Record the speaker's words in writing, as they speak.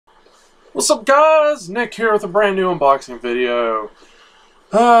What's up, guys? Nick here with a brand new unboxing video.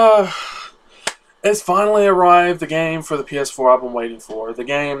 Uh, it's finally arrived, the game for the PS4 I've been waiting for. The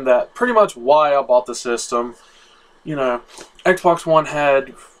game that pretty much why I bought the system. You know, Xbox One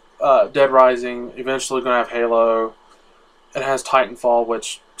had Dead Rising, eventually going to have Halo. It has Titanfall,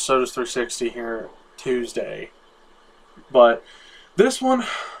 which so does 360 here Tuesday. But this one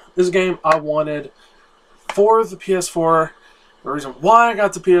is a game I wanted for the PS4. The reason why I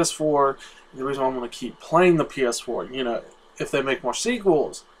got the PS4, the reason why I'm going to keep playing the PS4, you know, if they make more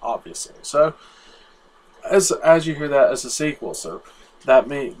sequels, obviously. So, as you hear that as a sequel. So, that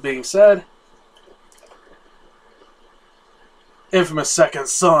being said, Infamous Second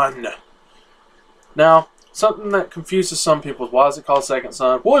Son. Now, something that confuses some people is why is it called Second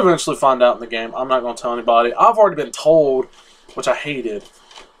Son? We'll eventually find out in the game. I'm not going to tell anybody. I've already been told, which I hated,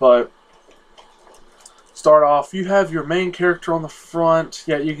 but start off, you have your main character on the front.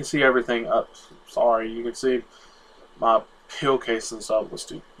 Yeah, you can see everything up. Sorry, you can see my pill case and stuff. Let's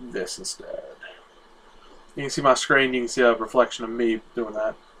do this instead. You can see my screen. You can see a reflection of me doing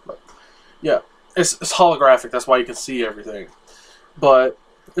that. But yeah, it's holographic. That's why you can see everything. But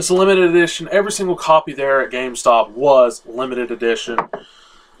it's a limited edition. Every single copy there at GameStop was limited edition.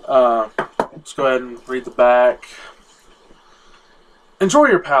 Let's go ahead and read the back. Enjoy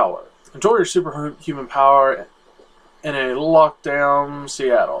your power. Enjoy your superhuman power in a lockdown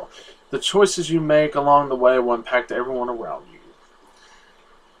Seattle. The choices you make along the way will impact everyone around you.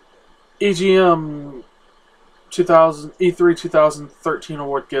 EGM E3 2013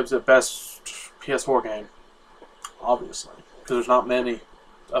 award gives it best PS4 game. Obviously, because there's not many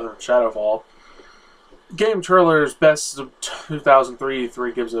other than Shadowfall. Game Trailers best of 2003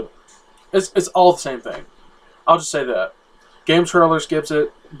 E3 gives it. It's all the same thing. I'll just say that. Game Trailers gives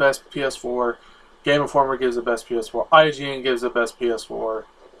it best PS4. Game Informer gives it best PS4. IGN gives it best PS4.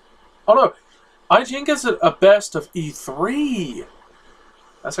 Oh no, IGN gives it a best of E3.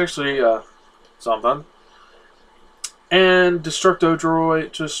 That's actually something. And Destructoid,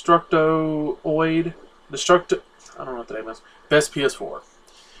 I don't know what the name is. Best PS4.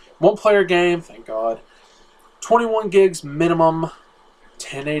 One player game, thank God. 21 gigs minimum,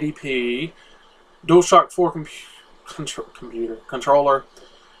 1080p. DualShock 4 controller.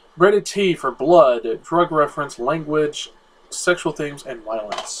 Rated T for blood, drug reference, language, sexual themes, and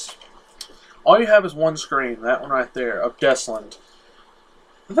violence. All you have is one screen, that one right there, of Desland.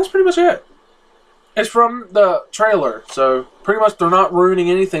 And that's pretty much it. It's from the trailer, so pretty much they're not ruining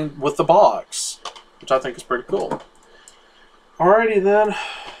anything with the box, which I think is pretty cool. Alrighty then,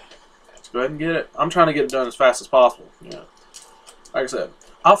 let's go ahead and get it. I'm trying to get it done as fast as possible. You know, like I said,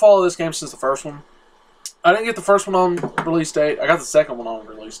 I'll follow this game since the first one. I didn't get the first one on release date. I got the second one on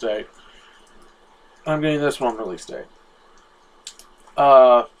release date. I'm getting this one on release date.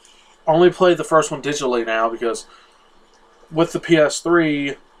 I only played the first one digitally now because with the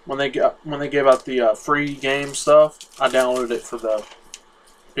PS3, when they gave out the free game stuff, I downloaded it for the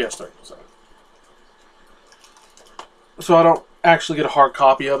PS3. So I don't actually get a hard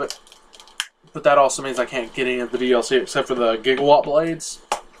copy of it. But that also means I can't get any of the DLC except for the Gigawatt Blades.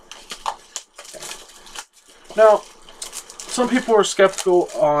 Now, some people are skeptical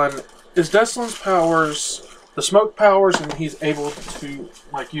on, is Desland's powers the smoke powers and he's able to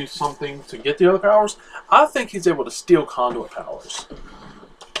like use something to get the other powers? I think he's able to steal conduit powers.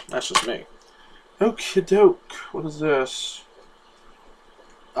 That's just me. Okie doke. What is this?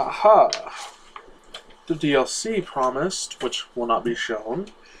 Aha. The DLC promised, which will not be shown.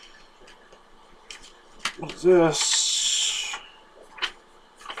 What is this?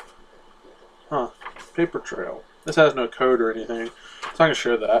 Huh. Paper trail. This has no code or anything, so I can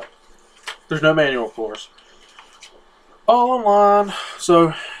share that. There's no manual, of course. All online.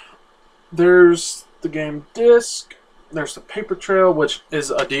 So there's the game disc. There's the paper trail, which is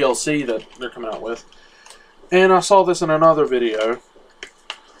a DLC that they're coming out with. And I saw this in another video.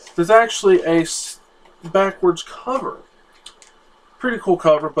 There's actually a backwards cover. Pretty cool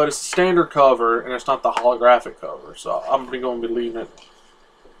cover, but it's a standard cover, and it's not the holographic cover. So I'm going to be leaving it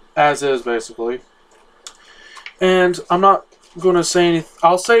as is, basically. And I'm not going to say anything.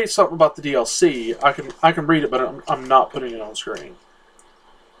 I'll say something about the DLC. I can read it, but I'm not putting it on screen.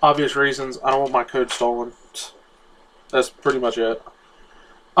 Obvious reasons. I don't want my code stolen. That's pretty much it.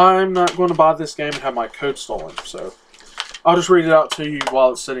 I'm not going to buy this game and have my code stolen, so I'll just read it out to you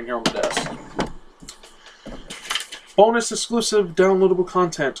while it's sitting here on the desk. Bonus exclusive downloadable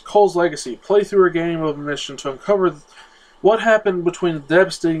content. Cole's Legacy. Play through a game of a mission to uncover what happened between the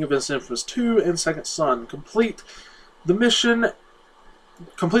devastating events of Infamous 2 and Second Son. Complete the missions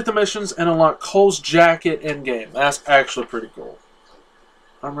and unlock Cole's jacket in-game. That's actually pretty cool.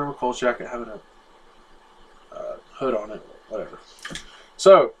 I remember Cole's jacket having a hood on it, whatever.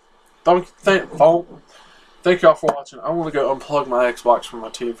 So, thank y'all for watching. I want to go unplug my Xbox from my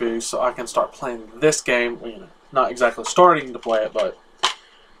TV so I can start playing this game. You know, not exactly starting to play it, but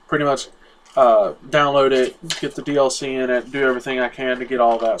pretty much download it, get the DLC in it, do everything I can to get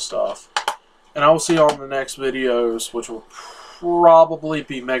all that stuff. And I will see you on the next videos, which will probably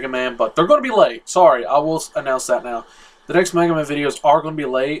be Mega Man, but they're going to be late. Sorry, I will announce that now. The next Mega Man videos are going to be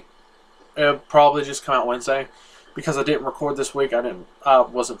late. It'll probably just come out Wednesday because I didn't record this week. I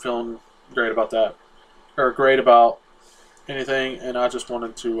wasn't feeling great about that, or great about anything, and I just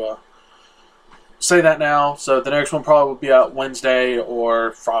wanted to say that now. So the next one probably will be out Wednesday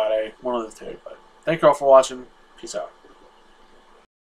or Friday, one of the two. But thank you all for watching. Peace out.